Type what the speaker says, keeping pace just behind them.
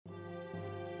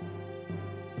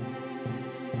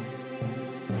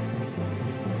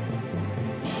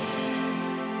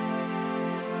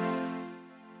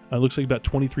It looks like about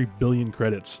 23 billion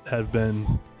credits have been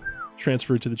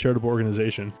transferred to the charitable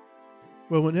organization.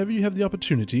 Well, whenever you have the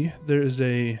opportunity, there is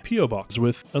a P.O. box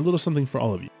with a little something for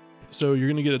all of you. So you're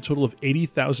going to get a total of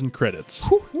 80,000 credits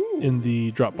in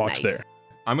the drop box there.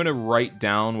 I'm going to write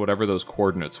down whatever those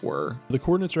coordinates were. The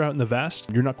coordinates are out in the vast.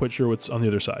 You're not quite sure what's on the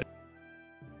other side.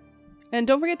 And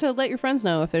don't forget to let your friends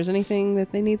know if there's anything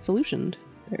that they need solutioned.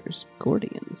 There's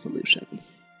Gordian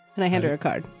Solutions. And I hand her a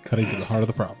card. Cutting to the heart of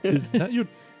the problem. Is that your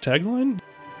tagline?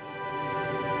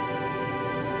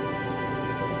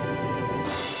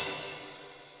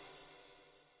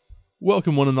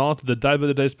 Welcome one and all to the Die by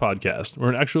the Dice podcast. We're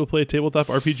an actual play tabletop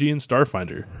RPG in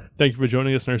Starfinder. Thank you for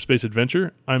joining us in our space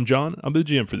adventure. I'm John. I'm the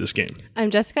GM for this game. I'm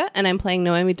Jessica, and I'm playing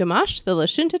Noemi Damash, the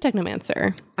Lashunta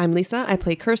Technomancer. I'm Lisa. I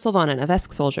play Kerr Sylvanan, a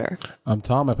Vesk soldier. I'm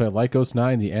Tom. I play Lycos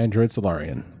 9, the android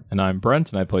Solarian. And I'm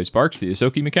Brent, and I play Sparks, the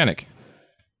Ahsoki mechanic.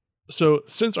 So,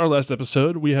 since our last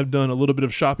episode, we have done a little bit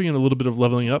of shopping and a little bit of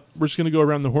leveling up. We're just going to go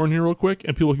around the horn here real quick,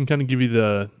 and people can kind of give you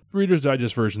the Reader's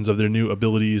Digest versions of their new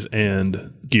abilities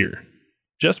and gear.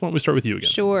 Jess, why don't we start with you again?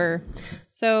 Sure.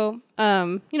 So,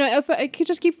 if I could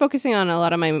just keep focusing on a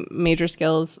lot of my major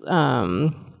skills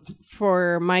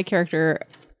for my character,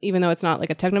 even though it's not like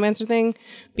a technomancer thing,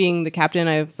 being the captain,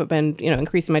 I've been,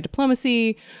 increasing my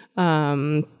diplomacy,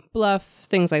 bluff,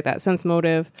 things like that, sense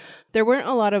motive. There weren't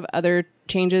a lot of other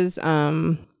changes.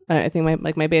 I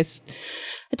think my base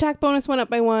attack bonus went up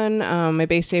by 1. My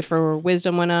base save for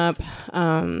wisdom went up.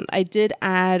 I did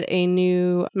add a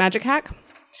new magic hack.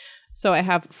 So I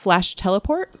have flash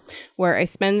teleport, where I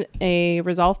spend a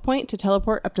resolve point to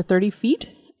teleport up to 30 feet,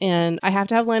 and I have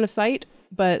to have line of sight,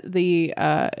 but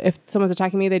if someone's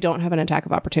attacking me, they don't have an attack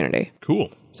of opportunity. Cool.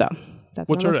 So that's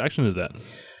what sort of action is that?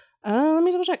 Let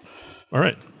me double check. All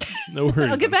right. No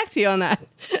worries. I'll get back to you on that.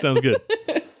 Sounds good.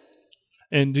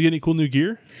 And do you get any cool new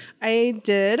gear? I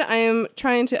did. I am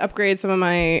trying to upgrade some of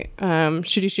my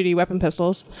shooty weapon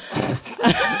pistols.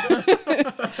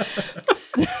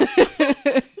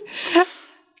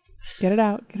 Get it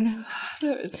out.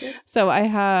 So I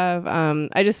have,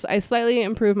 I slightly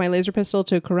improved my laser pistol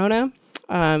to Corona.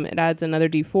 It adds another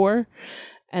D4.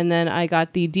 And then I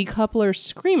got the Decoupler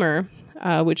Screamer,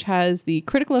 which has the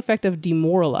critical effect of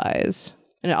Demoralize.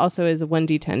 And it also is a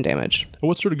 1d10 damage.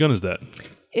 What sort of gun is that?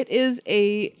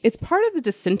 It's part of the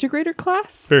Disintegrator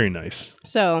class. Very nice.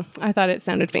 So I thought it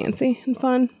sounded fancy and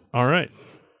fun. All right.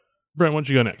 Brent, why don't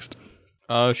you go next?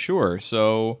 Sure.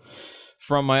 So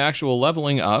from my actual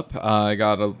leveling up, I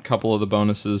got a couple of the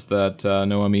bonuses that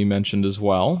Noemi mentioned as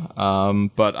well.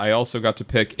 But I also got to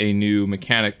pick a new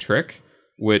mechanic trick,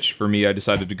 which for me, I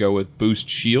decided to go with Boost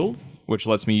Shield, which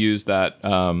lets me use that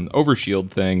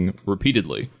overshield thing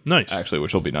repeatedly. Nice. Actually,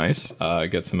 which will be nice.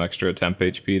 Get some extra temp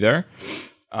HP there.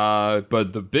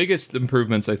 But the biggest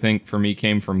improvements, I think, for me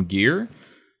came from gear.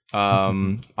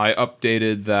 I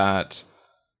updated that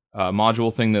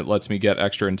module thing that lets me get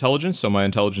extra intelligence. So my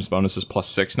intelligence bonus is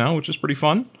 +6 now, which is pretty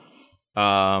fun.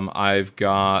 I've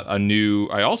got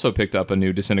I also picked up a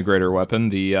new disintegrator weapon,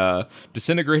 the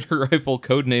disintegrator rifle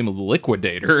codename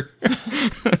Liquidator.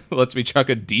 Lets me chuck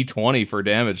a D20 for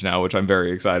damage now, which I'm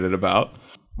very excited about.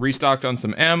 Restocked on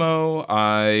some ammo.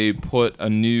 I put a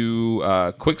new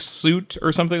quick suit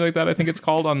or something like that, I think it's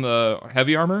called, on the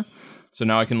heavy armor. So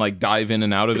now I can dive in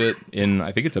and out of it in,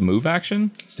 I think it's a move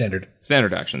action? Standard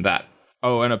action, that.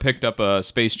 Oh, and I picked up a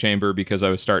space chamber because I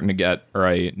was starting to get, or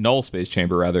a null space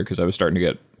chamber rather, because I was starting to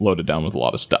get loaded down with a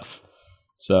lot of stuff.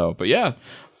 So, but yeah,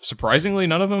 surprisingly,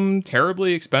 none of them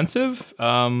terribly expensive.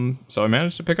 So I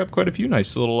managed to pick up quite a few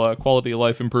nice little quality of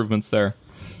life improvements there.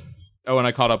 Oh, and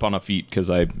I caught up on a feat because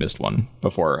I missed one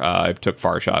before. I took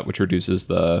Far Shot, which reduces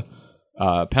the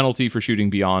penalty for shooting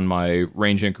beyond my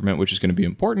range increment, which is going to be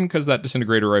important because that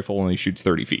disintegrator rifle only shoots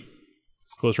 30 feet.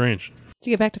 Close range. To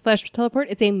get back to Flash Teleport,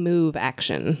 it's a move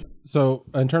action. So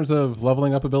in terms of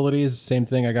leveling up abilities, same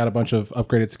thing. I got a bunch of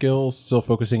upgraded skills, still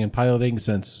focusing in piloting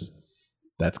since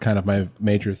that's kind of my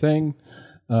major thing.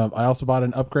 I also bought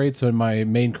an upgrade, so my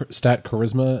main stat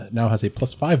Charisma now has a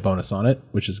 +5 bonus on it,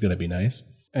 which is going to be nice.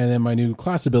 And then my new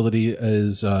class ability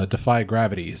is Defy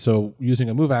Gravity. So using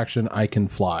a move action, I can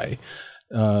fly.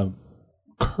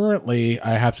 Currently,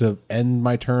 I have to end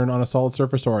my turn on a solid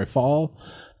surface or I fall.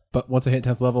 But once I hit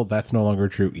 10th level, that's no longer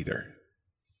true either.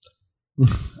 We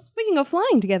can go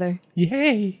flying together.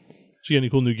 Yay! Did you get any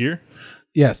cool new gear?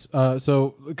 Yes.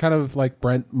 So kind of like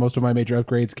Brent, most of my major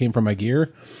upgrades came from my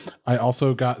gear. I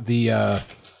also got the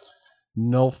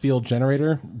null field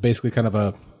generator, basically kind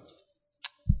of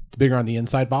it's bigger on the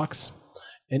inside box.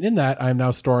 And in that, I'm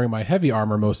now storing my heavy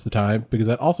armor most of the time because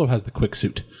that also has the quick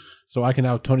suit. So I can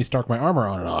now Tony Stark my armor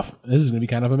on and off. This is going to be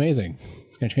kind of amazing.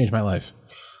 It's going to change my life.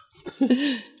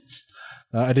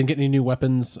 I didn't get any new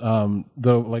weapons,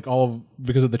 though.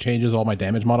 Because of the changes, all my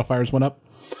damage modifiers went up.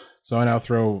 So I now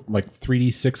throw like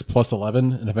 3d6 plus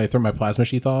 11, and if I throw my plasma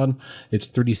sheath on, it's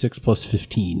 3d6 plus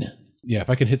 15. Yeah, if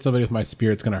I can hit somebody with my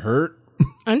spear, it's gonna hurt.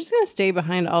 I'm just going to stay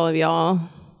behind all of y'all.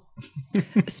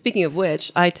 Speaking of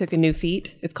which, I took a new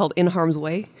feat. It's called In Harm's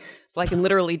Way. So I can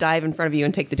literally dive in front of you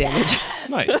and take the damage.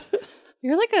 Nice.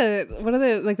 You're like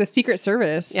the Secret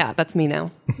Service. Yeah, that's me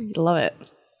now. Love it.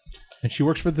 And she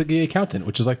works for the accountant,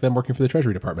 which is like them working for the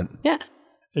Treasury Department. Yeah.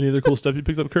 Any other cool stuff you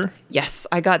picked up, Kerr? Yes,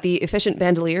 I got the Efficient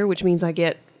Bandolier, which means I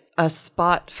get a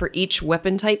spot for each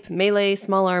weapon type: melee,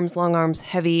 small arms, long arms,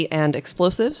 heavy, and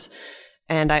explosives.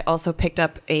 And I also picked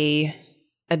up a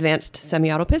advanced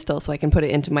semi-auto pistol, so I can put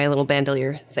it into my little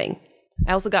bandolier thing.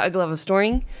 I also got a glove of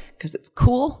storing because it's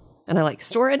cool and I like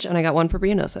storage, and I got one for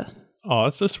Brianosa. Oh,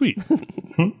 that's so sweet.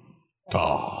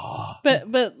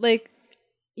 But like,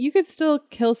 you could still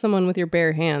kill someone with your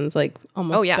bare hands, like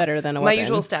almost better than a weapon. My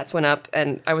usual stats went up,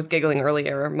 and I was giggling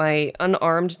earlier. My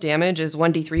unarmed damage is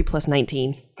 1d3 plus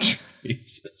 19.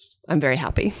 Jesus. I'm very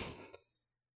happy.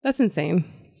 That's insane.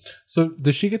 So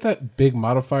does she get that big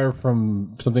modifier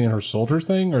from something in her soldier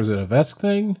thing, or is it a Vesk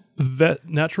thing? That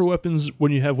natural weapons,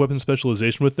 when you have weapon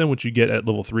specialization with them, which you get at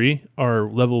level 3, are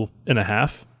level and a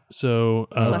half. So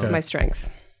Less my strength,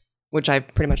 which I've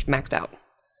pretty much maxed out.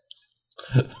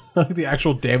 The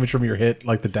actual damage from your hit,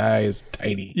 like the die is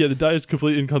tiny. yeah, the die is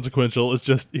completely inconsequential. It's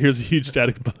just here's a huge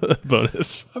static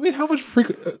bonus. I mean, how much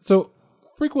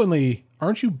frequently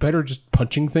aren't you better just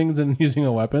punching things than using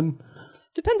a weapon?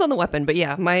 Depends on the weapon, but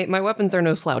yeah, my weapons are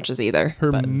no slouches either.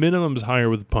 Her minimum's higher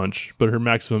with punch, but her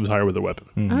maximum's higher with a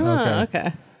weapon.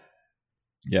 Okay.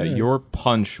 Yeah, your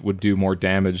punch would do more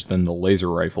damage than the laser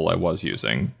rifle I was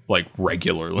using, like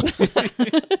regularly.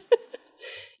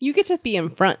 You get to be in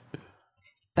front.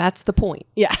 That's the point.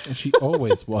 Yeah. And she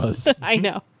always was. I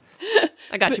know.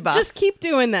 I got you, boss. Just keep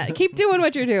doing that. Keep doing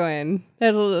what you're doing.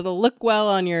 It'll look well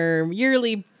on your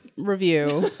yearly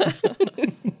review.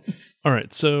 All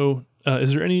right, so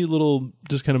is there any little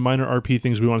just kind of minor RP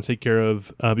things we want to take care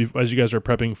of as you guys are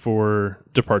prepping for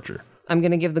departure? I'm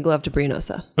going to give the glove to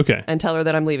Brianosa Okay. and tell her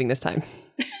that I'm leaving this time.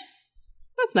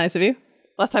 That's nice of you.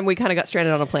 Last time we kind of got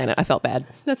stranded on a planet. I felt bad.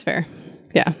 That's fair.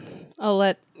 Yeah. I'll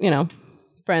let,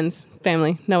 friends,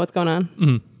 family know what's going on.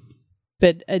 Mm-hmm.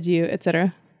 Bid adieu,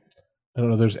 etc. I don't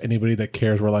know if there's anybody that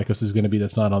cares where Lycos is going to be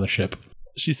that's not on the ship.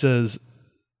 She says,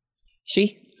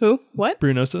 She? Who? What?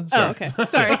 Brianosa? Oh, okay.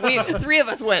 Sorry. We 3 of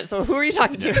us went, so who are you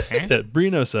talking to? Yeah,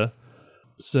 Brianosa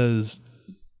says,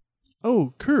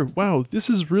 "Oh, Kerr, wow, this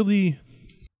is really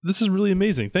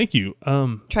amazing. Thank you.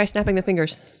 Try snapping the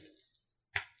fingers.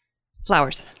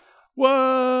 Flowers.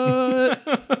 What?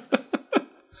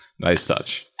 Nice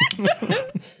touch.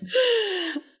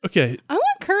 Okay. I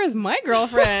want Kerr as my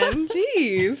girlfriend.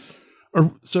 Jeez.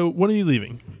 So when are you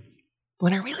leaving?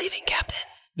 When are we leaving, Captain?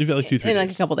 You've got like 2-3 In like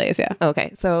days. a couple days, yeah.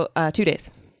 Okay, so 2 days.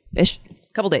 Ish.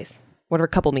 Couple days. Whatever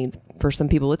couple means. For some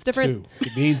people, it's different. 2.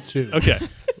 It means 2. Okay.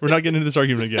 We're not getting into this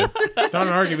argument again. Not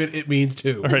an argument. It means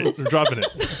 2. All right, we're dropping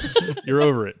it. You're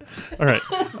over it. All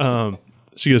right.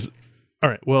 She goes, all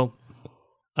right, well,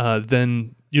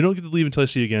 then you don't get to leave until I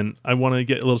see you again. I want to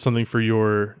get a little something for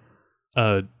your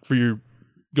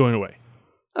going away.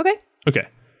 Okay. Okay.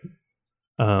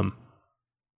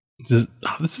 Says,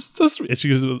 oh, this is so sweet. And she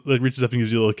goes, like, reaches up and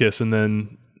gives you a little kiss, and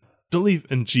then don't leave.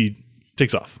 And she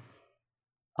takes off.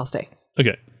 I'll stay.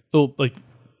 Okay. Well, like,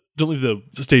 don't leave the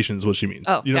station is what she means.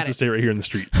 Oh, you don't got have to it. stay right here in the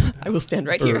street I will stand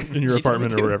right or here. in your She told me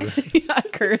apartment to. or wherever. Yeah,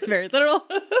 Kerr is very literal.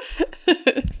 I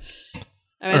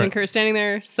imagine right. Kerr standing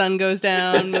there, sun goes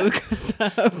down, moon goes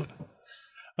up.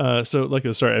 So,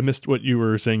 like, sorry, I missed what you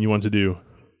were saying you want to do.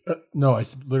 No,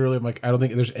 literally, I'm like, I don't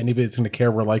think there's anybody that's going to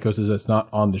care where Lycos is that's not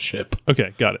on the ship.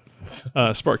 Okay, got it.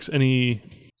 Sparks, any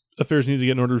affairs need to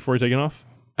get in order before taking off?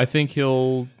 I think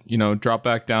he'll, drop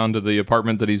back down to the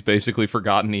apartment that he's basically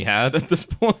forgotten he had at this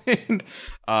point.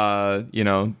 Spend a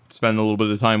little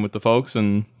bit of time with the folks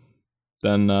and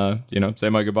then, say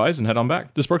my goodbyes and head on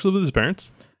back. Does Sparks live with his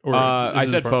parents? Or I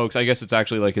is said his folks. I guess it's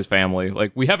actually like his family.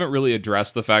 Like, we haven't really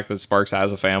addressed the fact that Sparks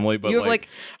has a family, but You have, like,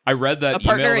 I read that a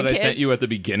partner email and that I sent kids? you at the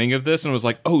beginning of this and was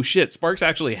like, oh shit, Sparks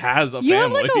actually has a You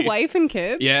family. have like a wife and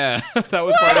kids? Yeah, that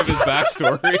was part of his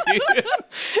backstory.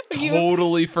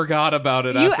 Totally forgot about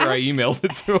it You after I emailed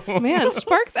it to him. Man,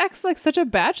 Sparks acts like such a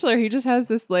bachelor. He just has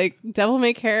this like devil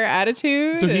may care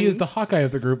attitude. So he is and- the Hawkeye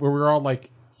of the group where we're all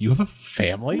like, you have a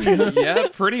family? Yeah,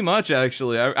 pretty much,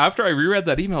 actually. After I reread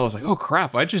that email, I was like, oh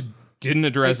crap, I just didn't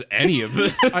address any of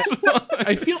this.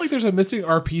 I feel like there's a missing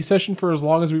RP session for as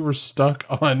long as we were stuck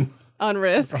on On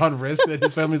risk. on risk that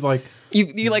his family's like,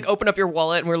 You like open up your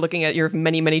wallet and we're looking at your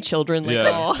many children. Like,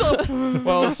 Yeah. oh,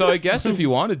 Well, so I guess if he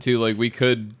wanted to, like, he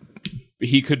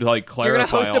could like You're gonna clarify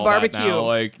host a all that barbecue now.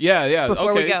 Like, yeah.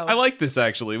 before we okay, go. I like this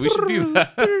actually. We should do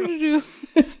that.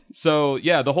 So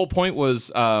yeah, the whole point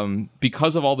was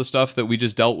because of all the stuff that we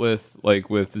just dealt with, like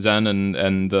with Zen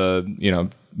and the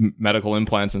medical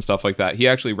implants and stuff like that. He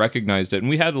actually recognized it, and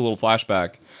we had a little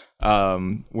flashback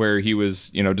where he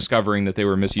was discovering that they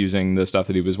were misusing the stuff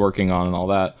that he was working on and all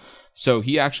that. So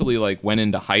he actually like went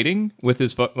into hiding with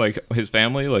his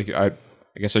family. Like I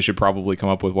guess I should probably come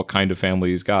up with what kind of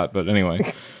family he's got, but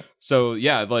anyway. So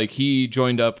yeah, like he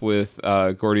joined up with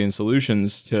Gordian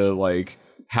Solutions to like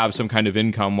have some kind of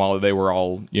income while they were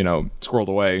all, squirreled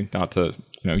away. Not to,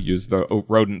 use the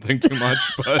rodent thing too much,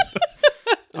 but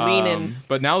lean in.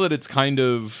 But now that it's kind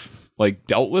of like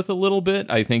dealt with a little bit,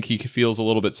 I think he feels a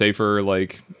little bit safer,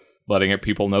 like letting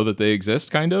people know that they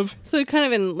exist, kind of. So kind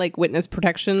of in like witness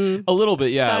protection. A little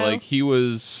bit, yeah. Style? Like he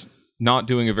was not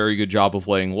doing a very good job of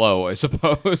laying low, I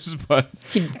suppose, but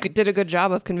He did a good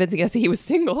job of convincing us that he was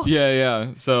single.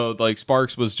 yeah. So like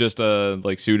Sparks was just a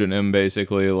like pseudonym,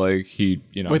 basically. Like he,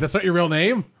 wait, that's not your real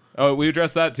name? Oh, we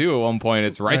addressed that too at one point.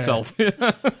 It's Reiselt.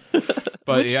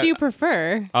 But Which yeah, do you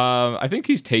prefer? I think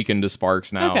he's taken to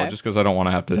Sparks now, Okay. just because I don't want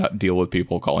to have to deal with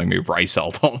people calling me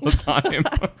Reiselt all the time.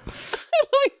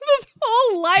 Like this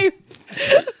whole life.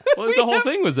 Well, the whole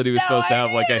thing was that he was supposed to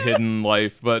have like a hidden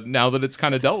life, but now that it's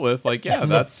kind of dealt with, like, yeah,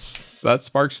 that's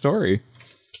Sparks' story.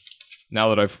 Now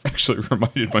that I've actually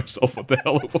reminded myself what the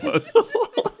hell it was.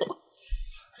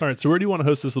 All right, so where do you want to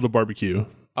host this little barbecue?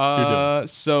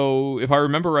 So if I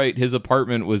remember right, his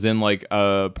apartment was in like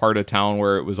a part of town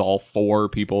where it was all 4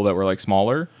 people that were like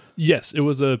smaller. Yes, it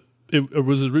was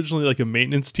originally like a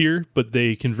maintenance tier, but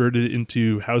they converted it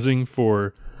into housing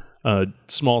for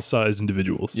small-sized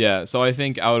individuals. Yeah, so I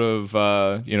think out of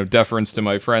deference to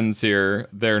my friends here,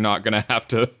 they're not gonna have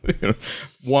to.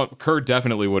 Kerr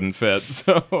definitely wouldn't fit.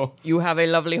 So You have a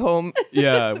lovely home.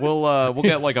 yeah, we'll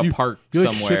get like a park You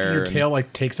like somewhere. shifting your and tail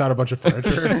like takes out a bunch of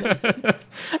furniture. Aunt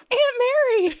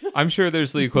Mary. I'm sure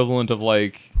there's the equivalent of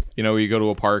like you go to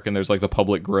a park and there's like the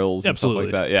public grills and Absolutely.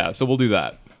 stuff like that. Yeah, so we'll do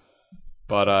that.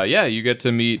 But yeah, you get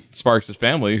to meet Sparks'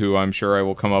 family, who I'm sure I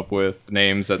will come up with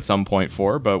names at some point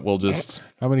for, but we'll just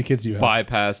How many kids do you have?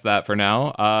 bypass that for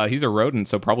now. He's a rodent,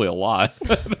 so probably a lot.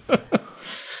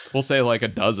 We'll say like a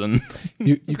dozen.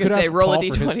 You could gonna say, ask roll a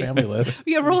Paul for his D20. family list.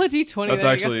 Yeah, roll a d20. That's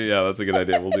there you actually, yeah, that's a good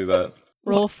idea. We'll do that. go.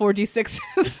 Roll 4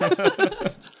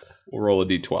 d6s. We'll roll a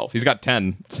d12. He's got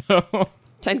 10, so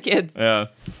 10 kids. yeah.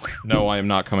 No, I am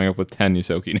not coming up with 10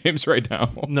 Yusoki names right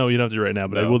now. No, you don't have to right now,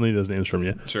 but I No. will need those names from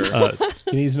you. Sure.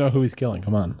 He needs to know who he's killing.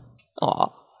 Come on. Aw,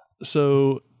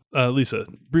 So, Lisa,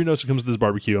 Brunosa comes to this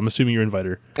barbecue. I'm assuming you invite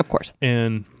her. of course.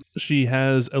 And she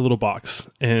has a little box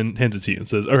and hands it to you and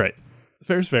says, all right,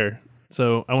 fair's fair.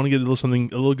 So I want to get a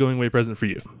little going away present for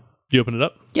you. You open it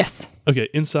up? Yes. Okay,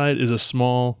 inside is a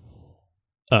small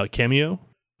cameo,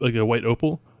 like a white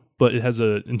opal, but it has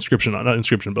a inscription on, not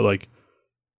inscription, but like,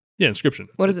 yeah, inscription.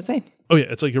 What does it say? Oh yeah,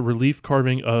 it's like a relief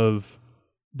carving of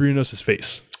Brunosa's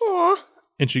face. Aw.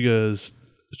 And she goes,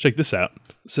 check this out.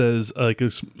 It says like a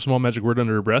small magic word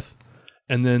under her breath.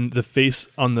 And then the face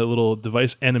on the little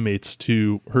device animates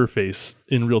to her face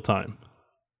in real time.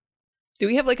 Do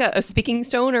we have like a speaking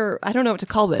stone, or I don't know what to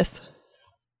call this?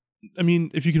 I mean,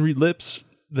 if you can read lips,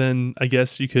 then I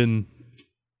guess you can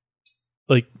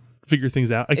like figure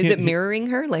things out. Is it mirroring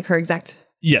her, like her exact?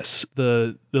 Yes,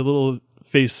 the little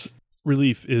face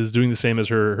relief is doing the same as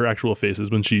her actual faces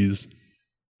when she's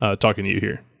talking to you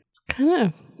here. It's kind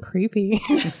of creepy.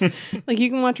 Like you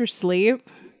can watch her sleep.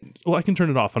 Well, I can turn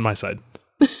it off on my side.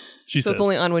 She So says, it's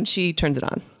only on when she turns it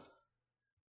on.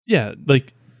 yeah,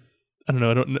 like I don't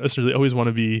know. I don't necessarily always want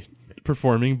to be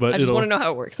performing, but I just want to know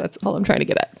how it works. That's all I'm trying to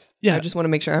get at. Yeah, I just want to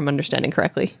make sure I'm understanding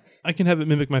correctly. I can have it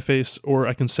mimic my face, or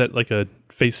I can set like a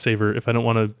face saver if I don't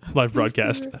want to live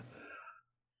broadcast.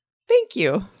 Thank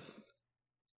you.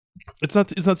 It's not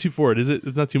too forward, is it?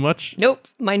 It's not too much. Nope.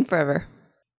 Mine forever.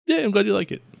 Yeah, I'm glad you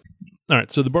like it. All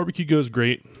right, so the barbecue goes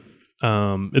great.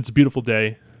 It's a beautiful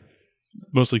day,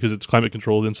 mostly because it's climate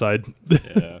controlled inside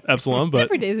Absalom, but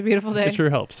Every day's a beautiful day. it sure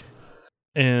helps.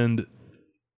 And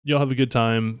y'all have a good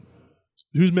time.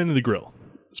 Who's manning the grill?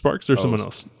 Sparks or someone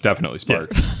else? Definitely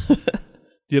Sparks. Do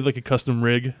you have like a custom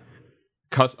rig?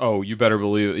 Oh, you better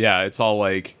believe it. Yeah, it's all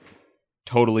like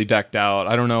totally decked out.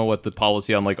 I don't know what the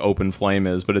policy on like open flame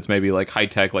is, but it's maybe like high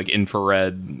tech, like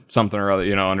infrared something or other,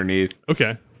 underneath.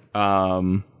 Okay.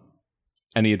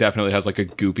 And he definitely has like a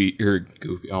goofy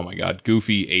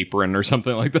apron or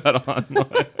something like that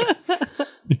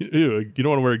on. Ew, you don't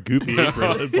want to wear a goopy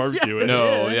apron at barbecue.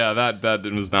 No, yeah, that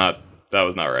was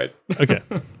not right. Okay.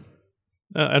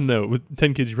 I don't know. With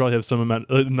 10 kids, you probably have some amount,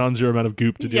 non-zero amount of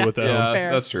goop to deal Yeah. with that. Yeah,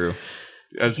 Fair. that's true.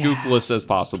 As goopless as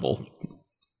possible,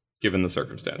 given the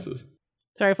circumstances.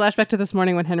 Sorry, flashback to this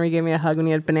morning when Henry gave me a hug when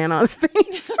he had banana on his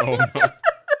face. Oh no.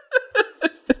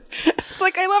 It's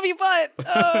like, I love you, but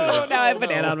oh, now I have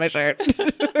banana on my shirt.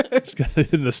 Just got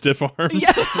it in the stiff arm.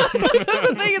 Yeah, that's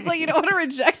the thing. It's like you don't want to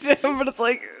reject him, but it's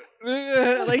like,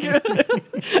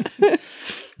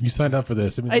 You signed up for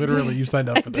this. I mean, I literally, did. you signed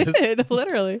up for this. did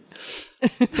literally.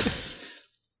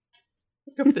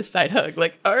 Go for the side hug,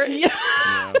 like, all right,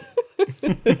 yeah.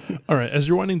 All right. As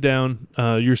you're winding down,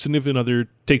 your significant other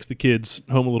takes the kids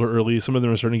home a little early. Some of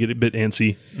them are starting to get a bit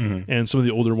antsy, and some of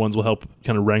the older ones will help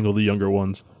kind of wrangle the younger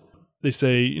ones. They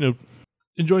say,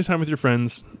 enjoy time with your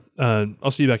friends. I'll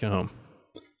see you back at home.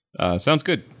 Sounds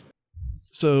good.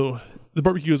 So the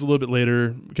barbecue is a little bit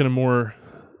later. Kind of more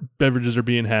beverages are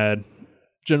being had.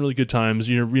 Generally good times.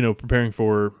 You're preparing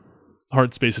for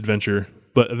hard space adventure.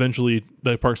 But eventually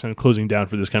the park's kind of closing down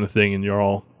for this kind of thing, and you're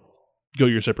all go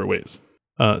your separate ways.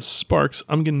 Sparks,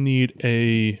 I'm going to need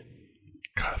a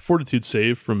fortitude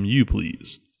save from you,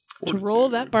 please. To roll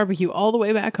that barbecue all the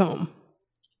way back home.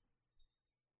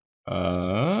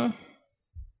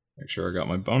 Make sure I got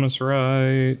my bonus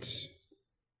right.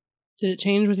 Did it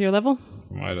change with your level?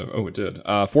 Might have. Oh, it did.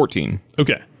 14.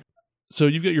 Okay. So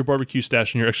you've got your barbecue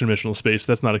stashed in your extra dimensional space.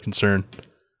 That's not a concern.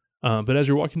 But as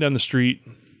you're walking down the street,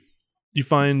 you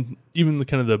find even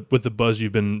with the buzz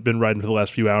you've been riding for the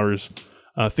last few hours,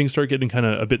 things start getting kind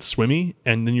of a bit swimmy,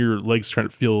 and then your legs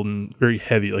start feeling very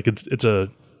heavy. Like it's a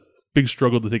big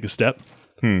struggle to take a step.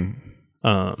 The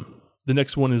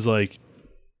next one is like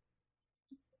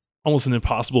almost an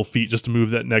impossible feat just to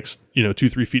move that next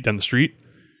 2-3 feet down the street,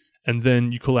 and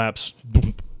then you collapse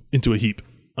boom, into a heap,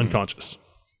 unconscious.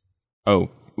 Oh,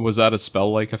 was that a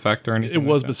spell-like effect or anything? It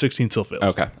was, like but 16 still fails.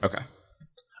 Okay.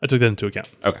 I took that into account.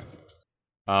 Okay.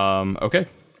 Okay.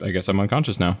 I guess I'm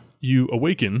unconscious now. You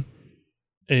awaken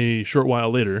a short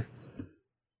while later,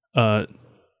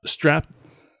 strapped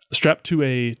to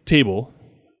a table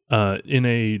in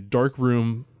a dark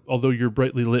room, although you're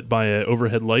brightly lit by an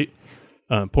overhead light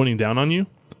pointing down on you.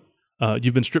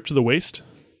 You've been stripped to the waist,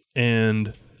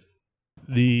 and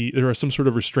there are some sort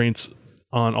of restraints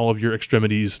on all of your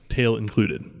extremities, tail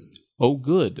included. Oh,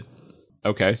 good.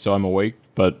 Okay, so I'm awake,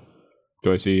 but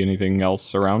do I see anything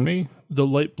else around me? The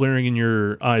light blaring in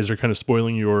your eyes are kind of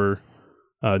spoiling your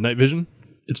night vision.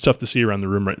 It's tough to see around the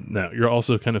room right now. You're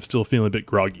also kind of still feeling a bit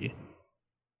groggy.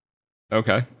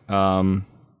 Okay.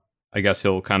 I guess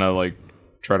he'll kind of like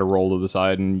try to roll to the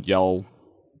side and yell,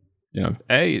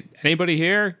 hey, anybody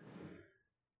here?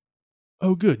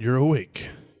 Oh, good. You're awake.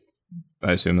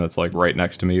 I assume that's like right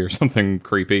next to me or something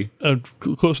creepy.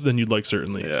 Closer than you'd like,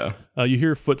 certainly. Yeah. You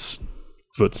hear foots.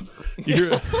 You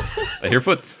hear I hear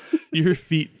foots. you hear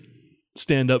feet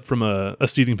stand up from a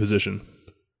seating position,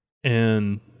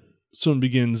 and someone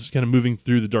begins kind of moving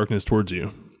through the darkness towards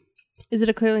you. Is it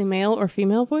a clearly male or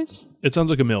female voice? It sounds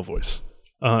like a male voice,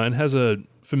 and has a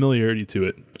familiarity to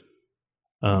it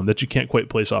that you can't quite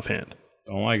place offhand.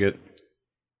 Don't like it.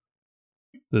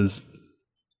 Says,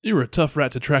 "You were a tough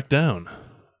rat to track down."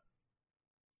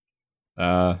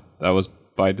 That was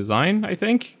by design, I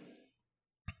think.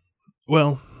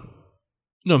 Well,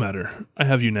 no matter. I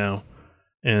have you now,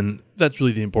 and that's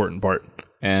really the important part.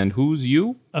 And who's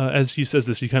you? As he says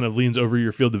this, he kind of leans over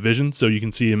your field of vision so you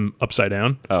can see him upside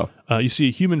down. Oh. You see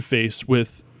a human face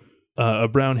with a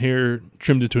brown hair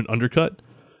trimmed into an undercut.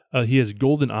 He has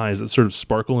golden eyes that sort of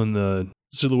sparkle in the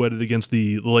silhouetted against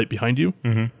the light behind you.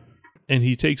 Mm-hmm. And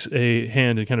he takes a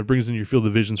hand and kind of brings it into your field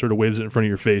of vision, sort of waves it in front of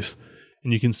your face.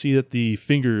 And you can see that the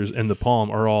fingers and the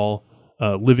palm are all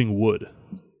living wood.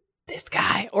 This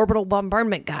guy, orbital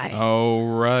bombardment guy.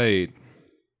 Oh, right.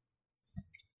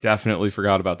 Definitely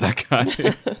forgot about that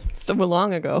guy. So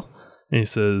long ago. And he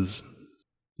says,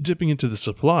 "Dipping into the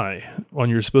supply when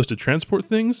you're supposed to transport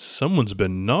things, someone's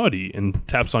been naughty," and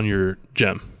taps on your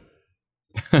gem.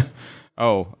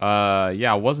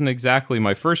 Yeah, wasn't exactly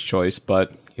my first choice,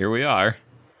 but here we are.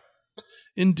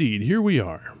 Indeed, here we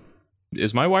are.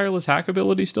 Is my wireless hack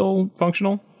ability still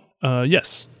functional?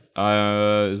 Yes.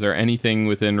 Is there anything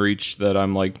within reach that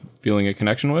I'm like feeling a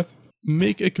connection with?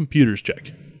 Make a computer's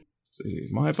check. Let's see,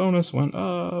 my bonus went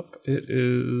up. It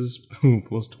is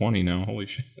plus 20 now. Holy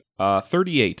shit.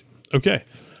 38. Okay.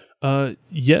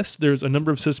 Yes, there's a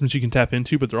number of systems you can tap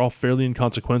into, but they're all fairly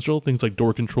inconsequential. Things like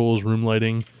door controls, room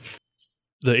lighting,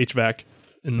 the HVAC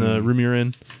in the room you're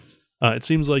in. It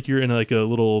seems like you're in like a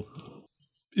little,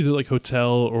 either like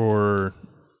hotel or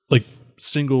like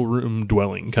single room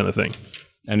dwelling kind of thing.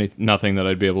 Nothing that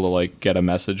I'd be able to like get a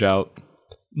message out.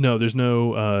 No, there's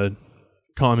no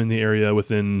comm in the area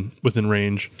within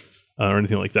range or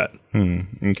anything like that.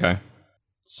 Okay.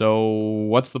 So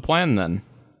what's the plan then?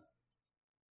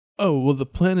 Oh, well, the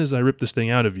plan is I rip this thing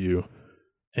out of you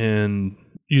and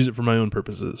use it for my own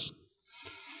purposes.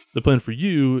 The plan for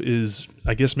you is,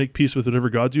 I guess, make peace with whatever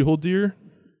gods you hold dear.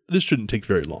 This shouldn't take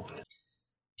very long.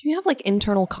 Do you have like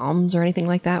internal comms or anything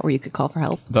like that where you could call for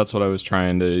help? That's what I was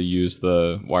trying to use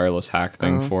the wireless hack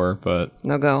thing for, but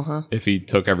No go, huh? if he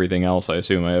took everything else, I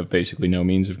assume I have basically no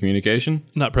means of communication.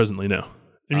 Not presently, no.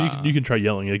 I mean, you can try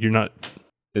yelling. Like, you're not...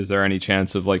 Is there any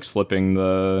chance of like slipping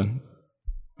the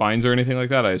vines or anything like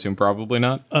that? I assume probably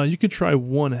not. You could try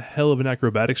one hell of an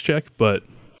acrobatics check, but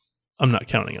I'm not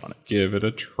counting on it. Give it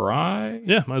a try.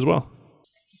 Yeah, might as well.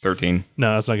 13.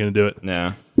 No, that's not going to do it.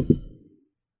 Yeah.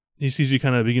 He sees you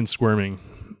kind of begin squirming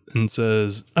and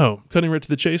says, "Oh, cutting right to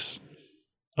the chase?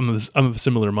 I'm of a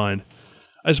similar mind.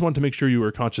 I just wanted to make sure you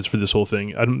were conscious for this whole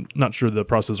thing. I'm not sure the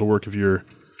process will work if you're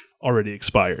already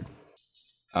expired."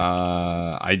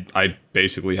 I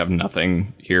basically have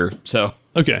nothing here, so...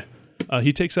 Okay.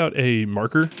 He takes out a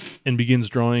marker and begins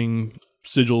drawing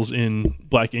sigils in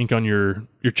black ink on your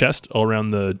chest all around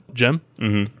the gem.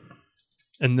 Mm-hmm.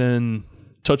 And then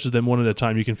touches them one at a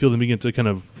time. You can feel them begin to kind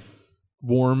of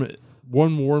warm.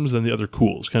 One warms and the other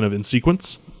cools, kind of in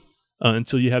sequence,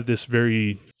 until you have this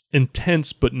very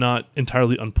intense but not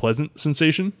entirely unpleasant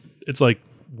sensation. It's like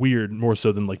weird, more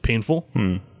so than like painful.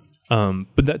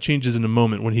 But that changes in a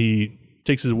moment when he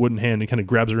takes his wooden hand and kind of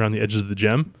grabs around the edges of the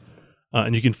gem,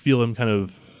 and you can feel him kind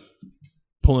of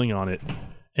pulling on it,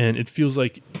 and it feels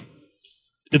like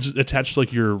it's attached to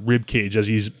like your rib cage as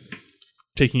he's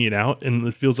taking it out, and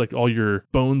it feels like all your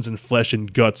bones and flesh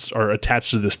and guts are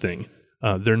attached to this thing.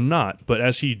 They're not, but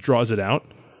as he draws it out,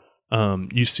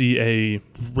 you see a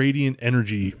radiant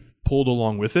energy pulled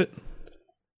along with it,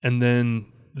 and then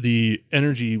the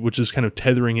energy, which is kind of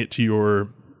tethering it to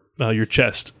your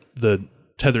chest, the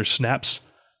tether snaps,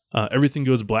 everything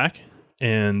goes black,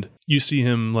 and you see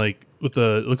him like with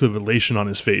a look of elation on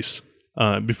his face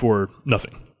before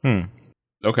nothing.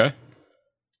 Okay.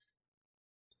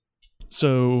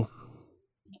 So,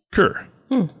 Kerr,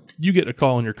 you get a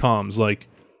call on your comms like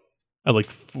at like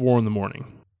 4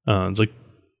 a.m. It's like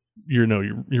your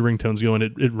ringtone's going.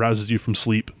 It rouses you from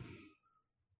sleep.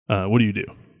 What do you do?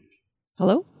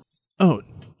 Hello? Oh,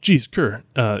 geez, Kerr.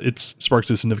 It's Sparks'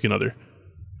 significant other.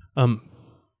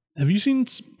 Have you seen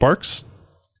Sparks?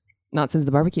 Not since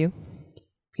the barbecue.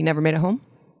 He never made it home?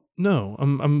 No,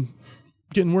 I'm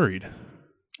getting worried.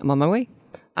 I'm on my way.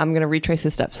 I'm going to retrace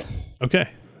his steps. Okay,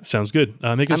 sounds good.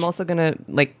 I'm also going to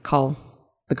like call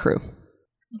the crew.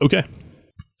 Okay.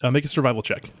 Make a survival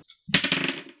check.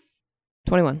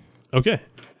 21. Okay.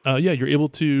 Yeah, you're able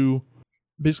to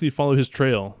basically follow his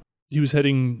trail. He was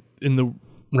heading in the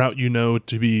route you know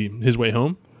to be his way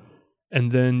home,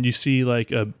 and then you see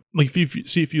like a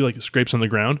few like scrapes on the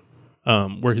ground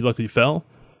where he luckily fell,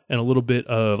 and a little bit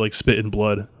of like spit and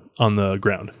blood on the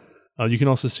ground. You can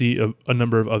also see a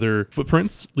number of other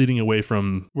footprints leading away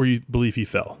from where you believe he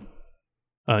fell.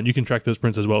 You can track those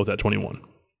prints as well with that 21.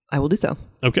 I will do so.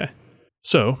 Okay.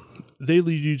 So they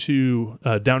lead you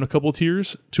to down a couple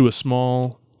tiers to a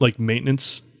small like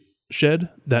maintenance shed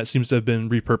that seems to have been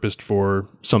repurposed for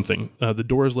something. The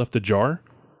door is left ajar,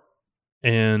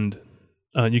 and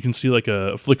you can see like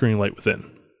a flickering light within.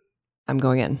 I'm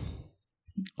going in.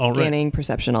 All Scanning,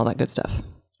 perception, all that good stuff.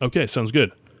 Okay, sounds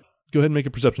good. Go ahead and make a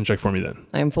perception check for me then.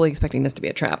 I am fully expecting this to be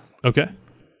a trap. Okay.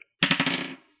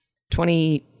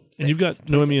 26. And you've got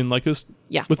Noemi and Lycos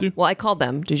with you? Well, I called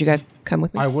them. Did you guys come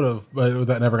with me? I would have, but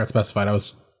that never got specified. I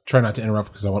was trying not to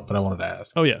interrupt but I wanted to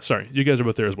ask. Oh, yeah, sorry. You guys are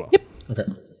both there as well. Yep. Okay.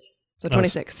 So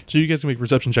 26. So you guys can make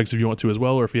perception checks if you want to as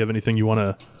well, or if you have anything you want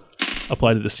to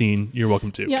apply to the scene, you're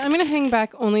welcome to. Yeah, I'm gonna hang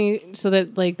back only so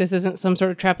that like this isn't some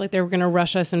sort of trap. Like they were gonna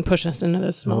rush us and push us into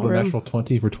this small Rolled a room. natural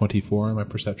 20 for 24 on my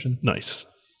perception. Nice.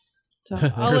 So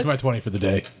I'll Here's look, my 20 for the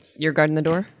day. You're guarding the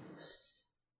door?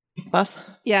 Boss?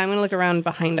 yeah, I'm gonna look around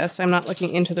behind us. I'm not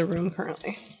looking into the room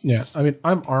currently. Yeah, I mean,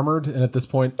 I'm armored, and at this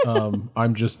point,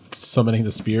 I'm just summoning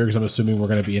the spear because I'm assuming we're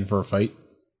going to be in for a fight.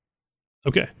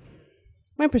 Okay.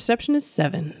 My perception is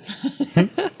 7.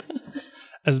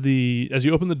 As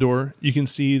you open the door, you can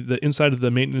see the inside of the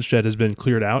maintenance shed has been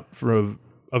cleared out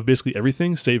of basically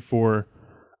everything, save for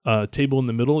a table in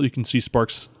the middle. You can see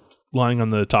Sparks lying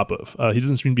on the top of. He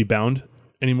doesn't seem to be bound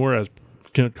anymore, as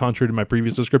contrary to my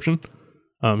previous description.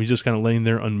 He's just kind of laying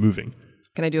there unmoving.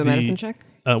 Can I do a medicine check?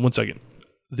 1 second.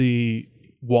 The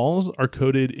walls are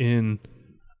coated in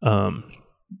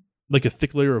like a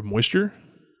thick layer of moisture,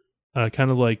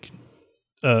 kind of like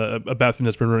a bathroom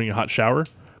that's been running a hot shower,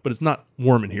 but it's not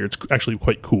warm in here. It's actually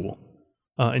quite cool.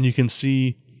 And you can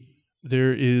see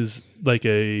there is like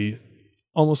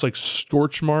almost like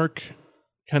scorch mark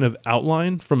kind of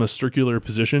outline from a circular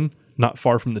position not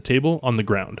far from the table on the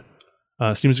ground.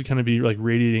 Seems to kind of be like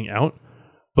radiating out,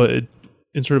 but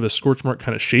in sort of a scorch mark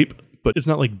kind of shape, but it's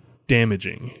not like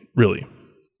damaging, really.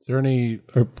 Is there any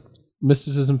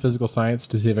mysticism, physical science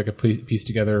to see if I could piece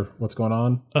together what's going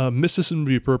on? Mysticism would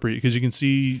be appropriate because you can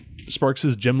see Sparks'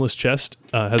 gemless chest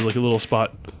has like a little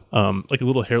spot, like a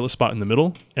little hairless spot in the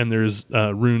middle, and there's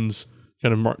runes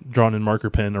kind of drawn in marker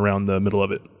pen around the middle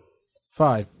of it.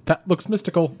 5. That looks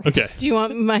mystical. Okay. Do you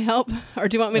want my help, or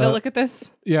do you want me to look at this?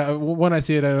 Yeah, when I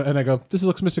see it and I go, this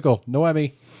looks mystical. No,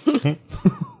 Emmy.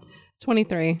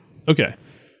 23. Okay.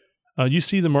 You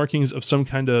see the markings of some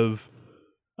kind of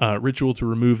ritual to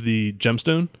remove the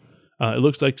gemstone. It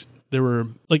looks like there were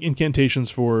like incantations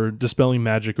for dispelling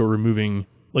magic or removing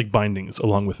like bindings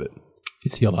along with it.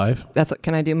 Is he alive?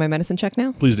 Can I do my medicine check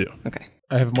now? Please do. Okay.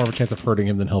 I have more of a chance of hurting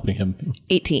him than helping him.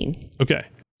 18. Okay.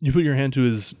 You put your hand to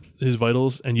his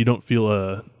vitals and you don't feel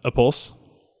a pulse.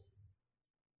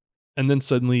 And then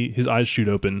suddenly his eyes shoot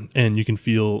open and you can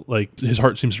feel like his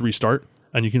heart seems to restart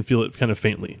and you can feel it kind of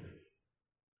faintly.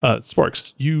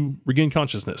 Sparks, you regain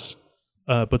consciousness,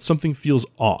 but something feels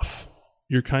off.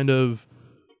 You're kind of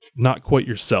not quite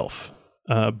yourself,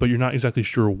 but you're not exactly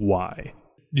sure why.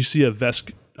 You see a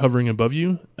Vesk hovering above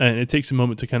you, and it takes a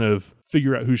moment to kind of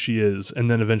figure out who she is,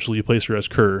 and then eventually you place her as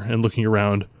Kerr, and looking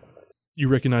around, you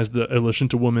recognize a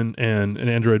Lashunta woman and an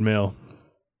android male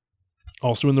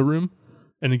also in the room.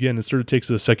 And again, it sort of takes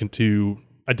a second to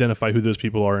identify who those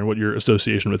people are and what your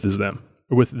association with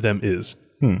them is.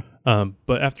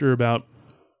 But after about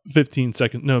 15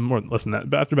 seconds, no, less than that,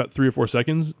 but after about 3 or 4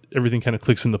 seconds, everything kind of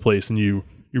clicks into place and you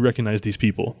recognize these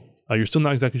people. You're still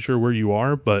not exactly sure where you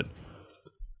are, but,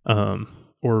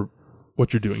 or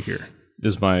what you're doing here.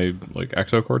 Is my like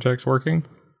exocortex working?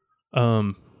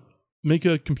 Make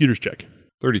a computer's check.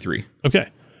 33. Okay.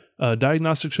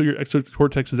 Diagnostics show your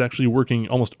exocortex is actually working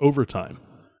almost overtime.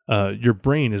 Your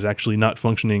brain is actually not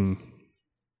functioning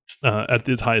at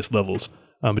its highest levels,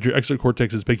 but your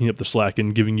exocortex is picking up the slack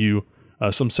and giving you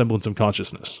some semblance of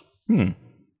consciousness.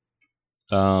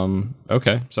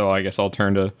 Okay. So I guess I'll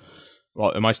turn to...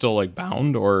 Well, am I still like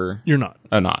bound or... You're not.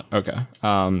 I'm not. Okay.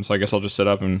 So I guess I'll just sit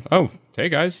up and... Oh, hey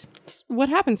guys. What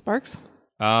happened, Sparks?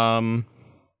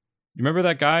 You remember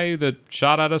that guy that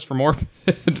shot at us from orbit?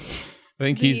 I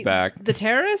think he's back. The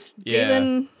terrorist? Yeah.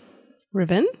 Dalen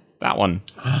Riven? That one.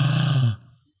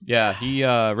 Yeah, he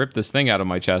ripped this thing out of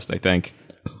my chest, I think.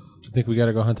 I think we got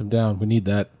to go hunt him down. We need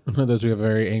that. Otherwise, we have a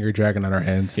very angry dragon on our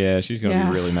hands. Yeah, she's going to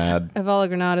be really mad. Evala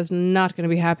Granada is not going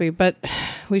to be happy, but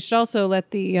we should also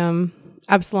let the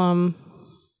Absalom...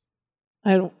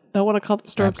 I don't want to call them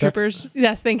stormtroopers.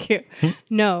 Yes, thank you.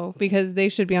 No, because they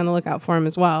should be on the lookout for him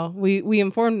as well. We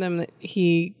informed them that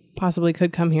he possibly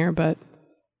could come here, but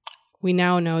we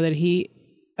now know that he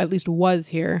at least was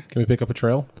here. Can we pick up a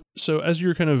trail? So as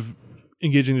you're kind of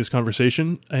engaging this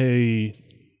conversation, a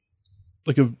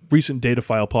recent data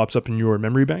file pops up in your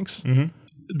memory banks.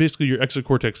 Basically, your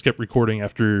exocortex kept recording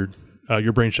after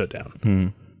your brain shut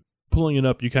down. Pulling it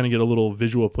up, you kind of get a little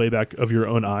visual playback of your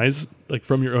own eyes, like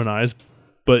from your own eyes,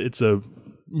 but it's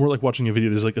more like watching a video.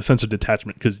 There's like a sense of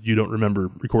detachment because you don't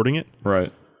remember recording it.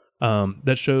 Right.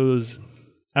 That shows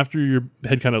after your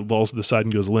head kind of lolls to the side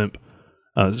and goes limp,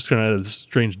 just kind of at a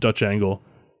strange Dutch angle,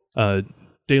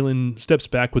 Dalen steps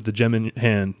back with the gem in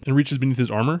hand and reaches beneath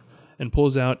his armor and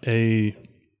pulls out a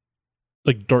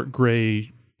like dark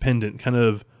gray pendant kind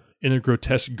of in a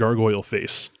grotesque gargoyle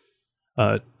face.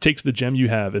 Takes the gem you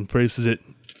have and places it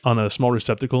on a small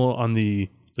receptacle on the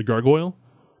gargoyle.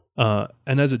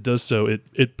 And as it does so,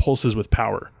 it pulses with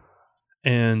power.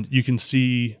 And you can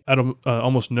see out of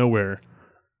almost nowhere,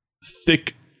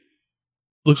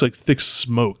 looks like thick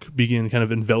smoke begin kind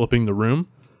of enveloping the room.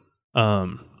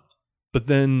 But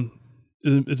then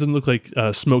it doesn't look like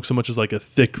smoke so much as like a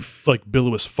thick, like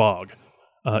billowy fog.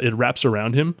 It wraps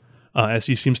around him as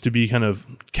he seems to be kind of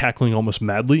cackling almost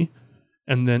madly,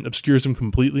 and then obscures him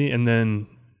completely and then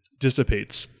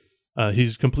dissipates.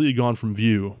 He's completely gone from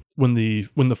view when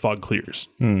the fog clears.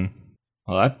 Well,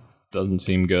 that doesn't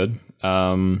seem good.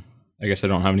 I guess I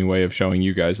don't have any way of showing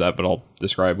you guys that, but I'll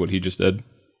describe what he just did.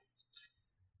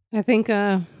 I think...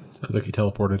 Sounds like he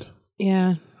teleported.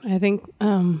 Yeah, I think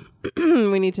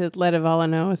we need to let Evala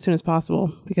know as soon as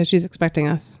possible because she's expecting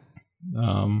us.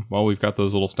 Well, we've got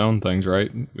those little stone things,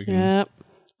 right? We can... Yep.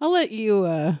 I'll let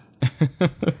you...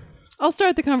 I'll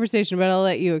start the conversation, but I'll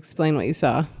let you explain what you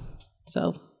saw.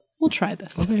 So we'll try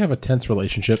this. Well, they have a tense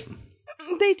relationship.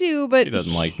 They do, but She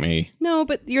doesn't like me. no,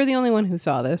 but you're the only one who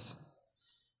saw this.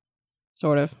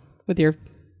 Sort of. With your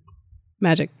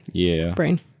magic Yeah.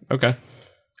 brain. Okay.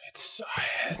 It's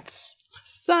science.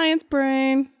 Science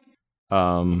brain.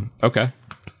 Okay.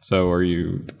 So are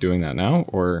you doing that now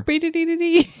or?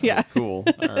 Dee-dee-dee-dee-dee. Yeah. Cool.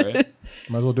 All right.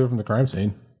 Might as well do it from the crime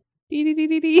scene.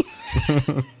 Dee-dee-dee-dee-dee.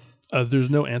 There's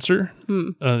no answer.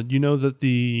 You know that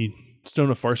the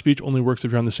Stone of Far Speech only works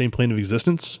if you're on the same plane of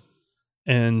existence,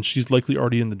 and she's likely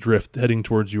already in the drift heading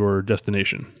towards your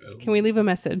destination. Can we leave a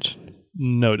message?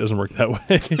 No, it doesn't work that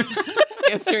way.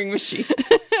 Answering machine.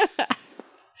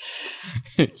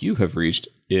 You have reached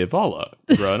Ivala.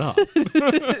 Run off.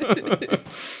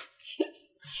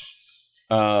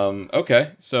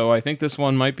 Okay. So I think this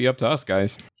one might be up to us,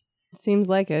 guys. Seems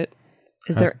like it.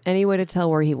 Is there any way to tell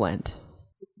where he went?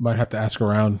 Might have to ask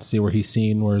around, see where he's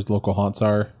seen, where his local haunts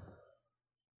are.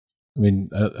 I mean,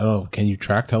 I don't know. Can you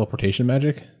track teleportation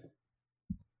magic?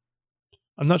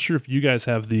 I'm not sure if you guys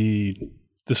have the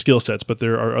skill sets, but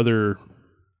there are other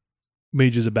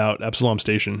mages about Absalom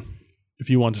Station. If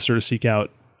you want to sort of seek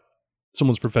out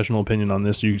someone's professional opinion on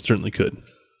this, you certainly could.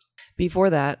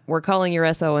 Before that, we're calling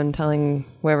your SO and telling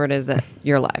whoever it is that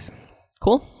you're alive.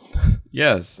 Cool?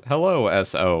 Yes. Hello,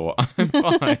 SO. I'm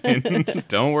fine.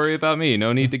 Don't worry about me.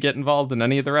 No need to get involved in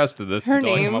any of the rest of this Her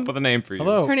until I come name- up with a name for you.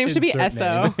 Hello. Her name should be insert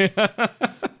SO. name.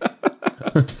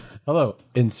 Hello.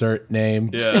 Insert name.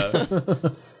 Yeah.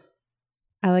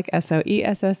 I like SO.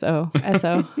 ESSO.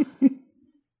 SO.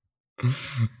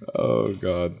 Oh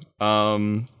God.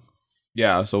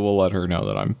 Yeah. So we'll let her know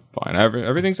that I'm fine.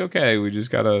 Everything's okay. We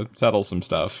just gotta settle some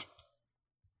stuff.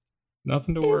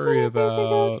 Nothing to worry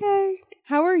about. Okay.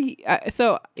 How are you?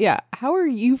 How are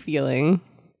you feeling?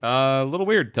 A little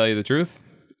weird, to tell you the truth.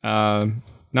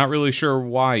 Not really sure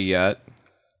why yet.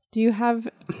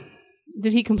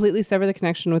 Did he completely sever the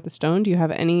connection with the stone? Do you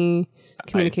have any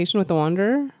communication with the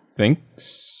Wanderer?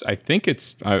 I think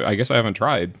it's. I guess I haven't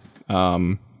tried.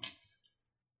 Not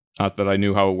that I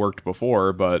knew how it worked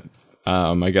before, but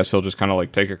I guess he'll just kind of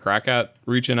like take a crack at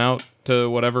reaching out to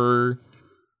whatever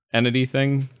entity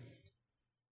thing.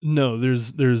 No,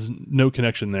 there's no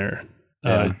connection there.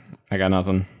 Yeah, I got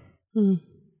nothing.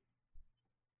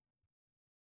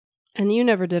 And you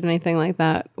never did anything like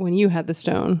that when you had the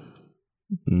stone.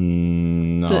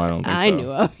 No, That I don't think so. I knew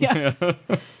of. Yeah.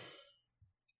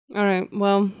 All right.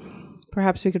 Well,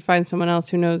 perhaps we could find someone else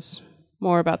who knows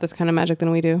more about this kind of magic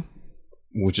than we do.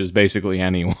 Which is basically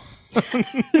anyone.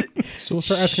 So we'll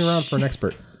start asking around for an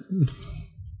expert.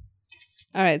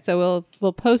 All right. So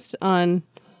we'll post on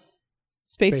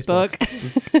Spacebook.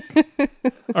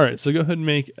 All right, so go ahead and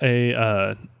make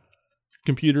a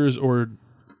computers or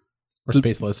Or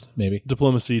space list, maybe.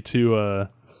 diplomacy to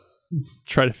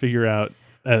try to figure out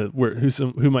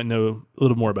who might know a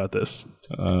little more about this.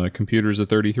 Computers a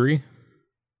 33.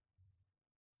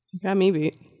 Got me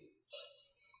beat.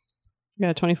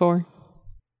 Got a 24.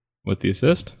 With the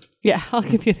assist? Yeah, I'll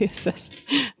give you the assist.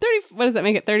 30. What does that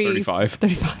make it? 35.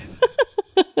 35.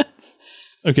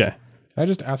 Okay, Can I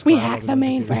just ask We around hacked the while they're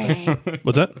doing computer stuff? mainframe.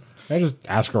 what's that? Can I just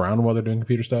ask around while they're doing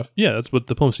computer stuff? Yeah, that's what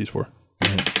diplomacy is for.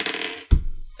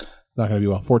 Not going to be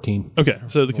well. 14. Okay,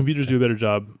 so the computers do a better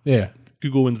job. Yeah.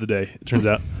 Google wins the day, it turns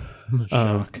out.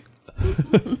 Shock.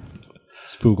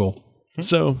 Spoogle.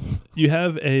 So you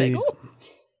have a... Spiggle?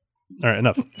 All right,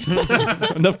 enough.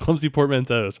 Enough clumsy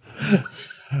portmanteaus.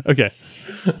 Okay,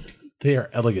 They are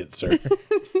elegant, sir.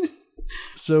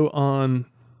 so on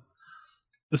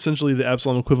essentially the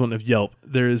Absalom equivalent of Yelp,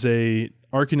 there is a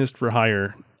arcanist for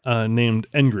hire named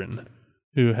Engrin,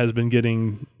 who has been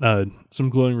getting some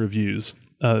glowing reviews.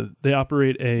 They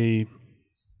operate a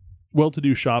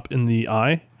well-to-do shop in the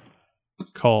Eye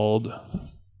called...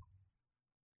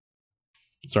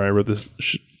 Sorry, I wrote this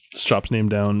shop's name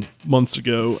down months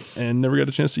ago and never got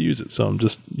a chance to use it, so I'm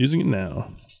just using it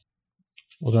now.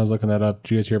 Well, John's looking that up.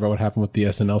 Did you guys hear about what happened with the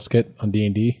SNL skit on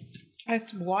D&D? I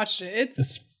watched it.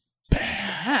 It's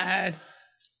Bad.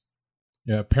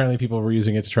 Yeah, apparently people were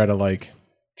using it to try to like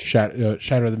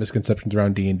shatter the misconceptions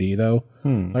around D&D though.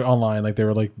 Like online, like they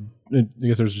were like, I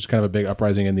guess there was just kind of a big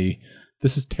uprising in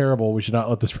this is terrible, we should not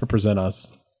let this represent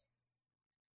us.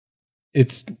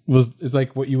 It's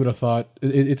like what you would have thought.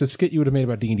 It's a skit you would have made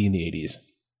about D&D in the 80s.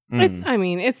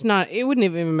 It's not, it wouldn't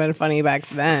have even been funny back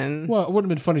then. Well, it wouldn't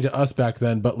have been funny to us back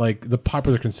then, but like the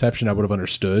popular conception I would have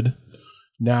understood.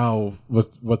 Now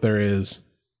with what there is,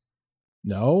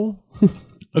 no.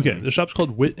 Okay, the shop's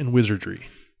called Wit and Wizardry.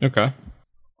 Okay.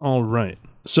 All right.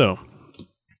 So,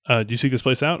 do you seek this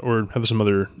place out or have some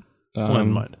other plan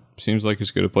in mind? Seems like as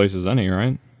good a place as any,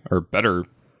 right? Or better,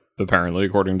 apparently,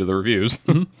 according to the reviews.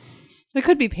 It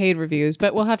could be paid reviews,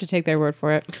 but we'll have to take their word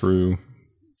for it. True.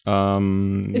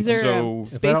 Is there so a If I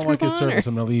space don't like group his on? service,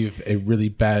 I'm going to leave a really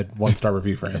bad 1-star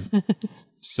review for him.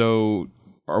 so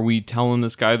are we telling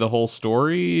this guy the whole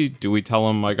story? Do we tell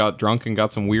him I got drunk and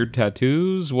got some weird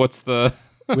tattoos? What's the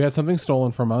We had something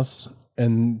stolen from us,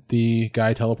 and the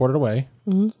guy teleported away,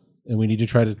 and we need to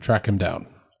try to track him down.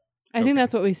 I think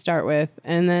that's what we start with,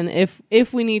 and then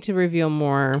if we need to reveal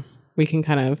more, we can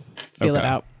kind of feel it Okay.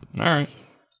 out. All right.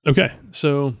 Okay,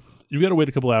 so you've got to wait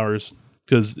a couple hours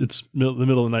because it's the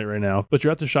middle of the night right now, but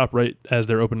you're at the shop right as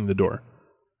they're opening the door.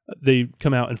 They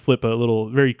come out and flip a little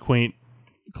very quaint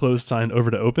closed sign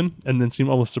over to open, and then seem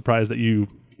almost surprised that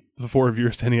the four of you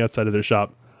are standing outside of their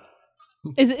shop.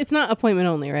 It's not appointment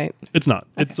only, right? It's not.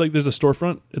 It's like there's a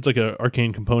storefront. It's like an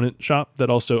arcane component shop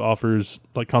that also offers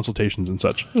like consultations and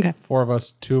such. Okay. 4 of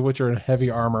us, 2 of which are in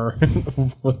heavy armor,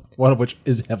 1 of which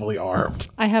is heavily armed.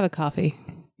 I have a coffee.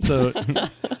 So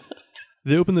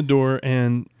they open the door,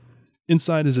 and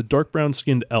inside is a dark brown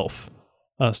skinned elf,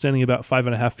 standing about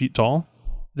 5.5 feet tall.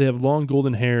 They have long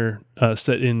golden hair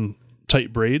set in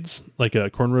tight braids, like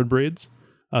cornrowed braids,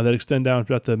 that extend down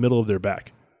about the middle of their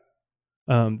back.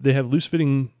 They have loose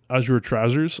fitting azure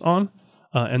trousers on,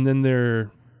 and then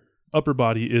their upper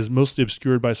body is mostly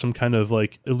obscured by some kind of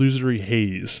like illusory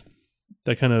haze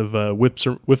that kind of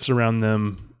whiffs around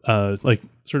them, like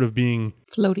sort of being.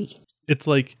 Floaty. It's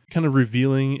like kind of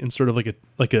revealing in sort of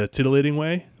like a titillating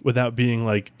way without being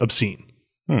like obscene.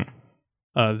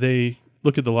 They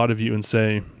look at the lot of you and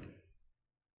say,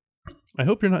 "I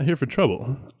hope you're not here for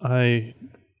trouble. I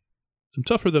am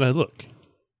tougher than I look."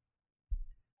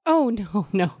 Oh,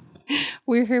 no.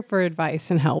 We're here for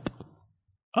advice and help.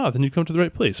 "Ah, then you come to the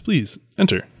right place. Please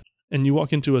enter." And you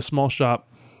walk into a small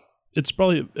shop. It's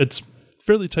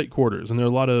fairly tight quarters, and there are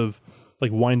a lot of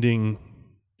like winding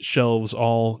shelves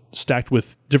all stacked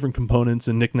with different components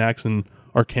and knickknacks and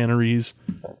arcaneries.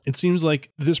 It seems like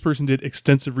this person did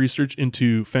extensive research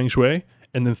into feng shui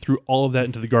and then threw all of that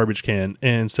into the garbage can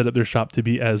and set up their shop to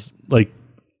be as like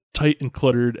tight and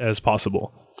cluttered as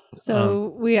possible.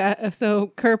 So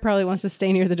so Kerr probably wants to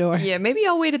stay near the door. Yeah, maybe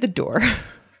I'll wait at the door.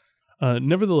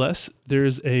 Nevertheless,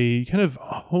 there's a kind of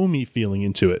homey feeling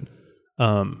into it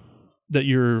that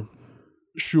you're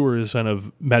sure is kind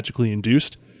of magically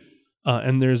induced.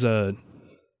 And there's a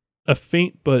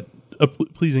faint but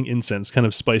pleasing incense kind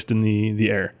of spiced in the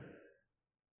air.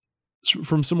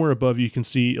 From somewhere above, you can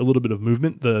see a little bit of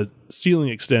movement. The ceiling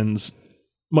extends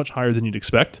much higher than you'd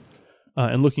expect.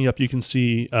 And looking up, you can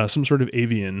see some sort of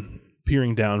avian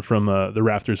peering down from the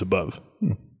rafters above.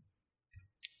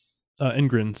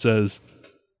 Ingrid says,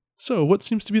 "So, what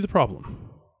seems to be the problem?"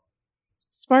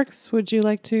 Sparks, would you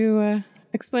like to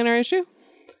explain our issue?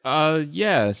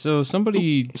 Yeah. So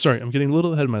somebody. Sorry, I'm getting a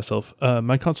little ahead of myself.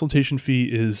 My consultation fee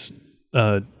is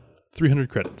 300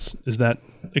 credits. Is that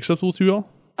acceptable to you all?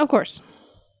 Of course.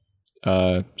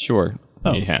 Sure.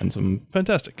 Oh. He hands him.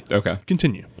 Fantastic. Okay.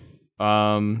 Continue.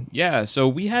 Yeah. So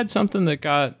we had something that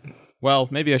got. Well,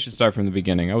 maybe I should start from the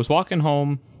beginning. I was walking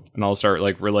home, and I'll start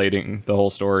like relating the whole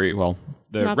story. Well,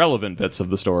 the relevant bits of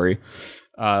the story.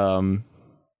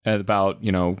 About,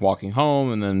 walking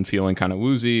home and then feeling kind of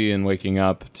woozy and waking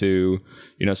up to,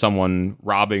 someone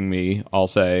robbing me, I'll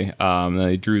say.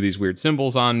 They drew these weird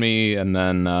symbols on me and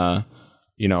then,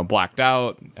 blacked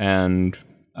out. And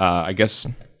I guess,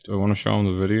 do I want to show them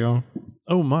the video?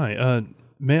 Oh my.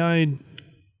 May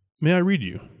I read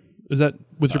you? Is that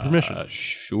with your permission?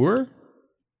 Sure.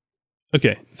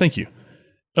 Okay, thank you.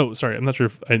 Oh, sorry, I'm not sure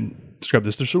if I described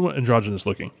this. They're somewhat androgynous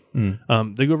looking.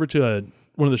 They go over to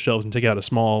one of the shelves and take out a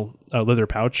small leather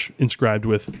pouch inscribed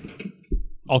with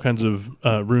all kinds of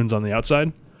runes on the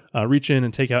outside. Reach in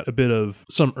and take out a bit of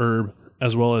some herb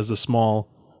as well as a small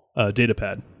data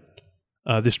pad.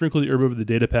 They sprinkle the herb over the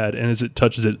data pad, and as it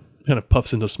touches it, kind of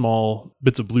puffs into small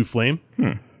bits of blue flame.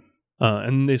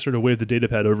 And they sort of wave the data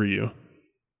pad over you.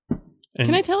 And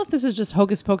Can I tell if this is just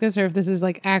hocus pocus or if this is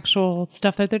like actual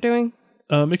stuff that they're doing?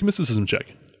 make a mysticism check.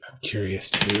 I'm curious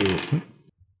too.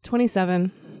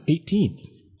 27. 18.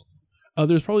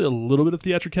 There's probably a little bit of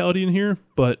theatricality in here,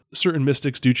 but certain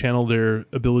mystics do channel their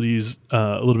abilities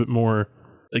a little bit more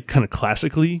like kind of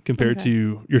classically compared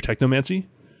to your technomancy.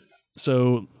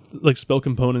 So like spell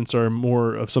components are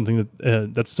more of something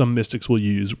that some mystics will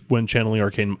use when channeling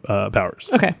arcane powers.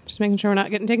 Okay, just making sure we're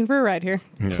not getting taken for a ride here.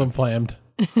 Flim flammed.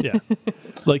 Yeah.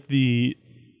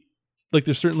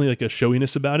 There's certainly like a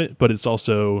showiness about it, but it's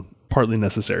also partly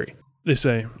necessary. They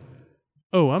say,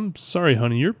 "Oh, I'm sorry,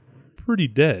 honey, you're pretty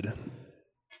dead.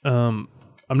 I'm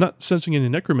not sensing any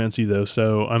necromancy though,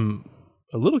 so I'm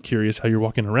a little curious how you're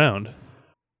walking around."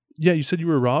 "Yeah, you said you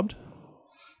were robbed?"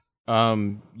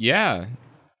 Yeah.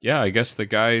 Yeah, I guess the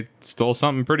guy stole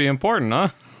something pretty important, huh?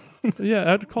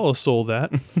 Yeah, I'd call a soul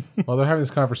that. While they're having this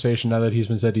conversation, now that he's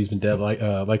been dead,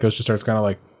 Lycos just starts kind of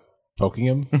like poking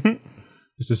him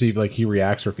just to see if like he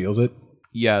reacts or feels it.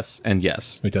 Yes, and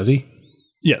yes, Wait, does he?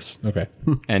 Yes. Okay.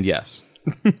 and yes.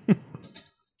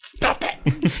 Stop it!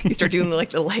 You start doing like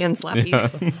the hand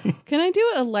slappies. Can I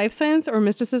do a life science or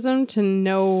mysticism to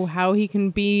know how he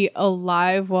can be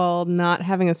alive while not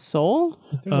having a soul?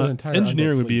 There's an entire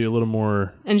Engineering undead would be fleet. a little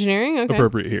more Engineering? Okay.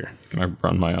 appropriate here. Can I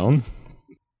run my own?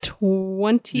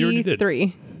 already did.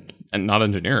 23. And not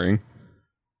engineering.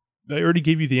 I already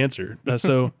gave you the answer.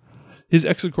 So his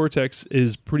exocortex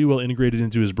is pretty well integrated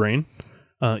into his brain.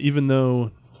 Even though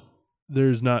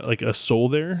there's not like a soul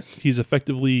there, he's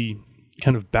effectively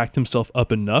kind of backed himself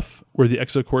up enough where the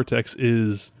exocortex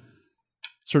is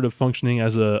sort of functioning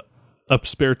as a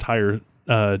spare tire,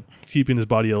 keeping his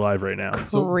body alive right now.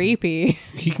 Creepy.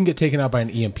 He can get taken out by an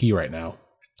EMP right now.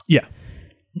 Yeah.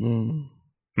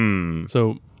 Hmm.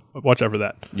 So watch out for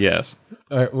that. Yes.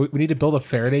 All right, we need to build a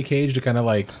Faraday cage to kind of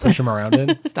like push him around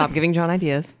in. Stop giving John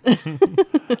ideas.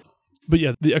 But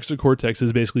yeah, the exocortex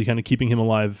is basically kind of keeping him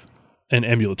alive and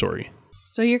ambulatory.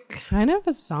 So you're kind of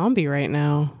a zombie right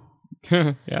now.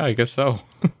 Yeah, I guess so.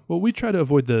 Well, we try to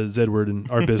avoid the Z word in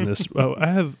our business. I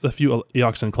have a few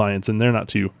Eoxen clients, and they're not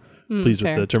too pleased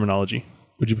fair. with the terminology.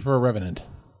 Would you prefer a Revenant?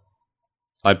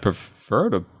 I'd prefer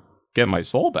to get my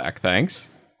soul back, thanks.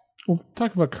 Well,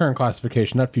 talk about current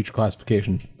classification, not future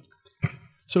classification.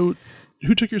 So,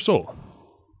 who took your soul?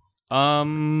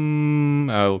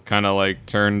 I'll kind of like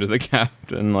turn to the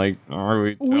captain, like, are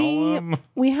we tell him?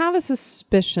 We have a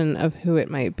suspicion of who it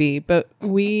might be, but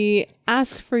we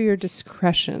ask for your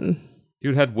discretion.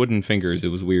 Dude had wooden fingers. It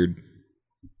was weird.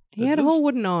 He had a whole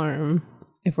wooden arm,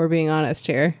 if we're being honest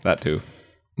here. That too.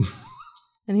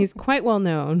 And he's quite well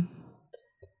known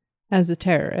as a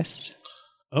terrorist.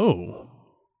 Oh,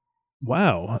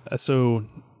 wow. So,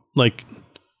 like,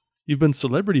 you've been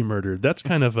celebrity murdered. That's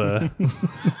kind of a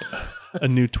a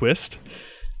new twist.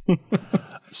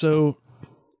 So,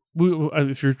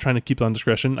 if you're trying to keep on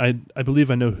discretion, I believe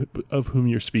I know of whom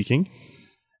you're speaking,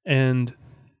 and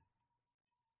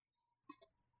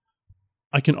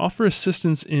I can offer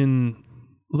assistance in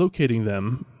locating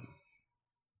them,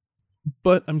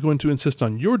 but I'm going to insist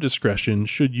on your discretion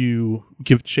should you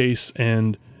give chase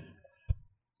and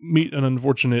meet an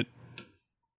unfortunate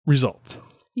result.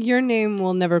 Your name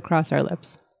will never cross our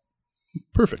lips.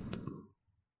 Perfect.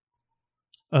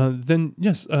 Then,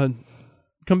 yes,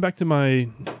 come back to my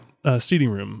seating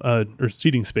room, or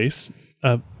seating space.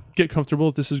 Get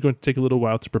comfortable. This is going to take a little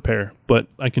while to prepare, but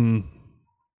I can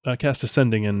cast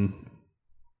Ascending and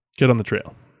get on the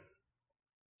trail.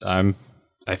 I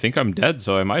think I'm dead,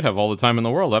 so I might have all the time in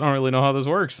the world. I don't really know how this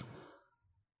works.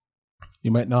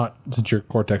 You might not, since your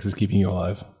cortex is keeping you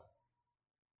alive.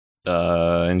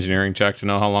 Engineering check to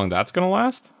know how long that's gonna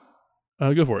last?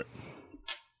 Go for it.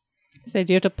 So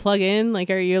do you have to plug in? Like,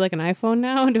 are you like an iPhone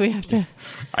now? Do we have to?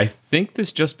 I think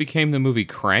this just became the movie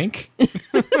Crank.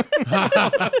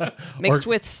 Mixed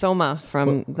with Soma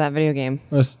from that video game.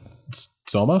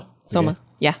 Soma? Soma. Okay.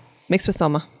 Yeah. Mixed with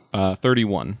Soma.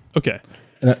 31. Okay.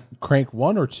 And Crank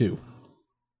 1 or 2?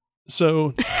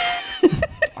 So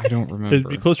I don't remember. it'd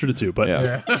be closer to 2, but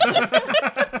Yeah.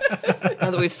 Now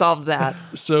that we've solved that.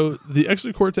 So the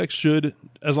exocortex should,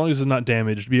 as long as it's not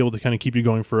damaged, be able to kind of keep you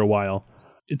going for a while.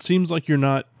 It seems like you're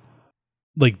not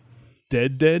like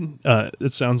dead.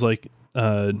 It sounds like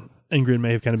Ingrid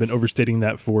may have kind of been overstating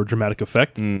that for dramatic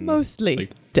effect. Mostly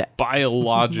dead.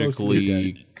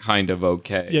 Biologically kind of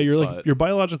okay. Yeah, you're but- you're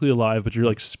biologically alive, but you're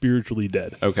like spiritually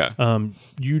dead. okay.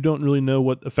 You don't really know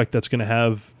what effect that's going to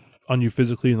have on you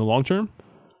physically in the long term.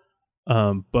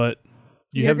 But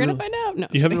You're going to find out. No,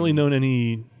 you haven't really known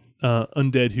any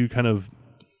undead who kind of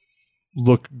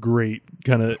look great,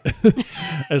 kind of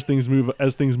as things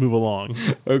move along.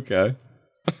 Okay.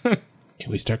 Can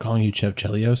we start calling you Chev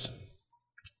Chelios?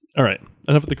 All right,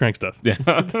 enough with the crank stuff. Yeah.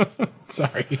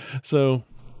 Sorry. So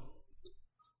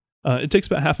it takes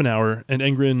about half an hour, and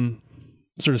Engrin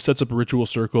sort of sets up a ritual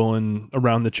circle and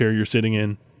around the chair you're sitting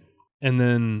in, and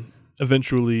then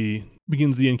eventually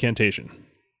begins the incantation.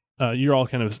 You're all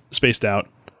kind of spaced out.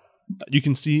 You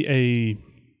can see a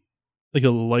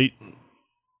light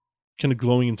kind of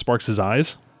glowing in Sparks'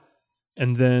 eyes,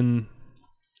 and then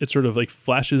it sort of like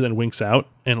flashes and winks out,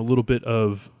 and a little bit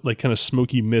of like kind of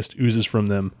smoky mist oozes from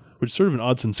them, which is sort of an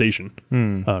odd sensation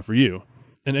for you.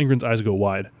 And Engrin's eyes go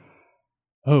wide.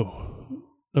 Oh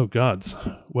gods.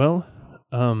 Well,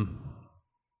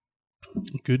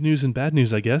 good news and bad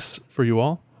news, I guess, for you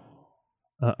all.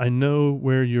 I know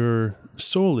where your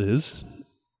soul is,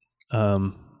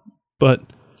 but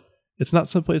it's not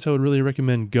someplace I would really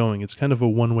recommend going. It's kind of a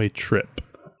one-way trip.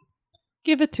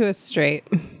 Give it to us straight.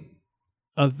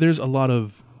 There's a lot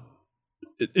of...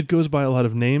 It goes by a lot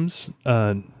of names.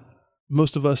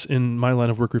 Most of us in my line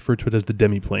of work refer to it as the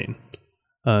demiplane.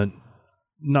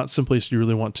 Not someplace you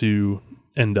really want to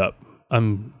end up.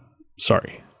 I'm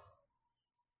sorry.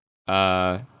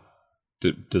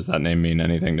 Does that name mean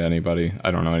anything to anybody?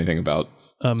 I don't know anything about...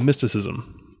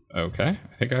 mysticism. Okay.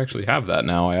 I think I actually have that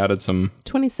now. I added some...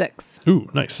 26. Ooh,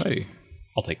 nice. Hey,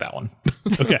 I'll take that one.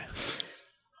 Okay.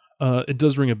 It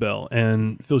does ring a bell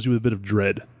and fills you with a bit of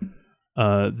dread.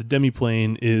 The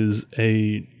demiplane is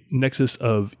a nexus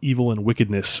of evil and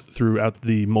wickedness throughout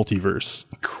the multiverse.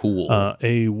 Cool.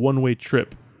 A one-way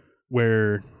trip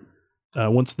where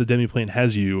once the demiplane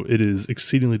has you, it is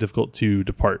exceedingly difficult to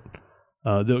depart.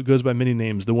 Though it goes by many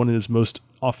names, the one that is most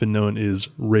often known is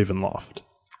Ravenloft.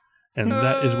 And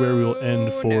that is where we will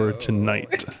end for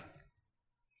tonight.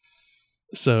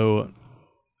 So,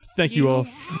 thank you all.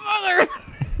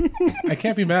 I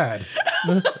can't be mad.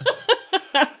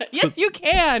 Yes, you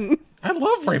can. I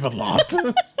love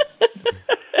Ravenloft.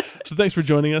 So thanks for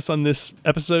joining us on this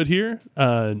episode here.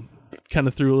 Kind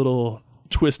of threw a little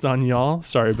twist on y'all.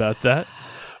 Sorry about that.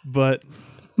 But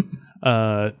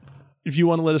if you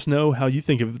want to let us know how you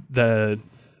think of the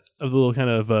little kind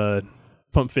of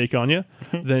pump fake on you,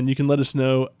 then you can let us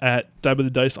know at Die by the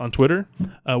Dice on Twitter.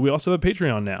 We also have a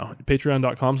Patreon now,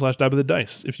 patreon.com/Die by the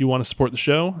Dice. If you want to support the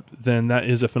show, then that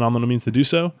is a phenomenal means to do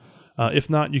so. If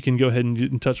not, you can go ahead and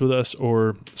get in touch with us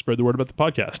or spread the word about the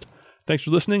podcast. Thanks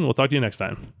for listening. We'll talk to you next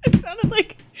time. It sounded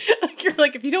like you're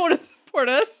like, if you don't want to support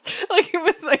us, I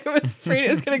was afraid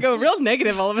it was going to go real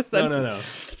negative all of a sudden. No.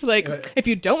 Like, if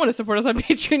you don't want to support us on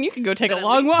Patreon, you can go take a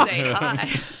long walk Say hi.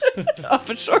 off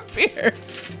a short beer.